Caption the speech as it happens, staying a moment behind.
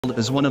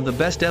as one of the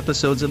best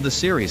episodes of the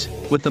series,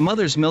 with the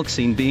mother's milk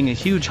scene being a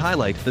huge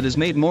highlight that is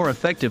made more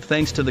effective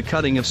thanks to the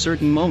cutting of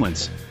certain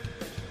moments.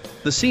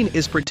 The scene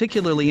is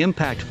particularly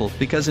impactful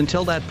because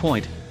until that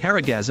point,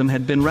 Herogasm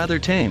had been rather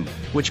tame,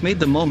 which made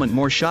the moment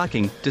more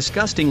shocking,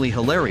 disgustingly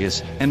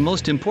hilarious, and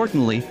most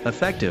importantly,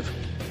 effective.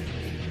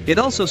 It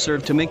also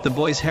served to make the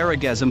boys'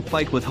 Herogasm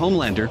fight with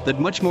Homelander that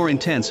much more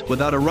intense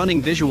without a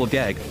running visual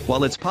gag.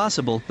 While it's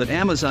possible that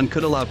Amazon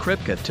could allow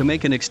Kripke to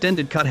make an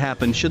extended cut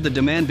happen should the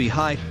demand be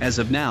high, as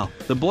of now,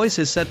 The Boys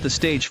has set the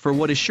stage for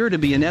what is sure to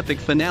be an epic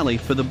finale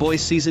for The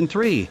Boys Season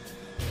 3.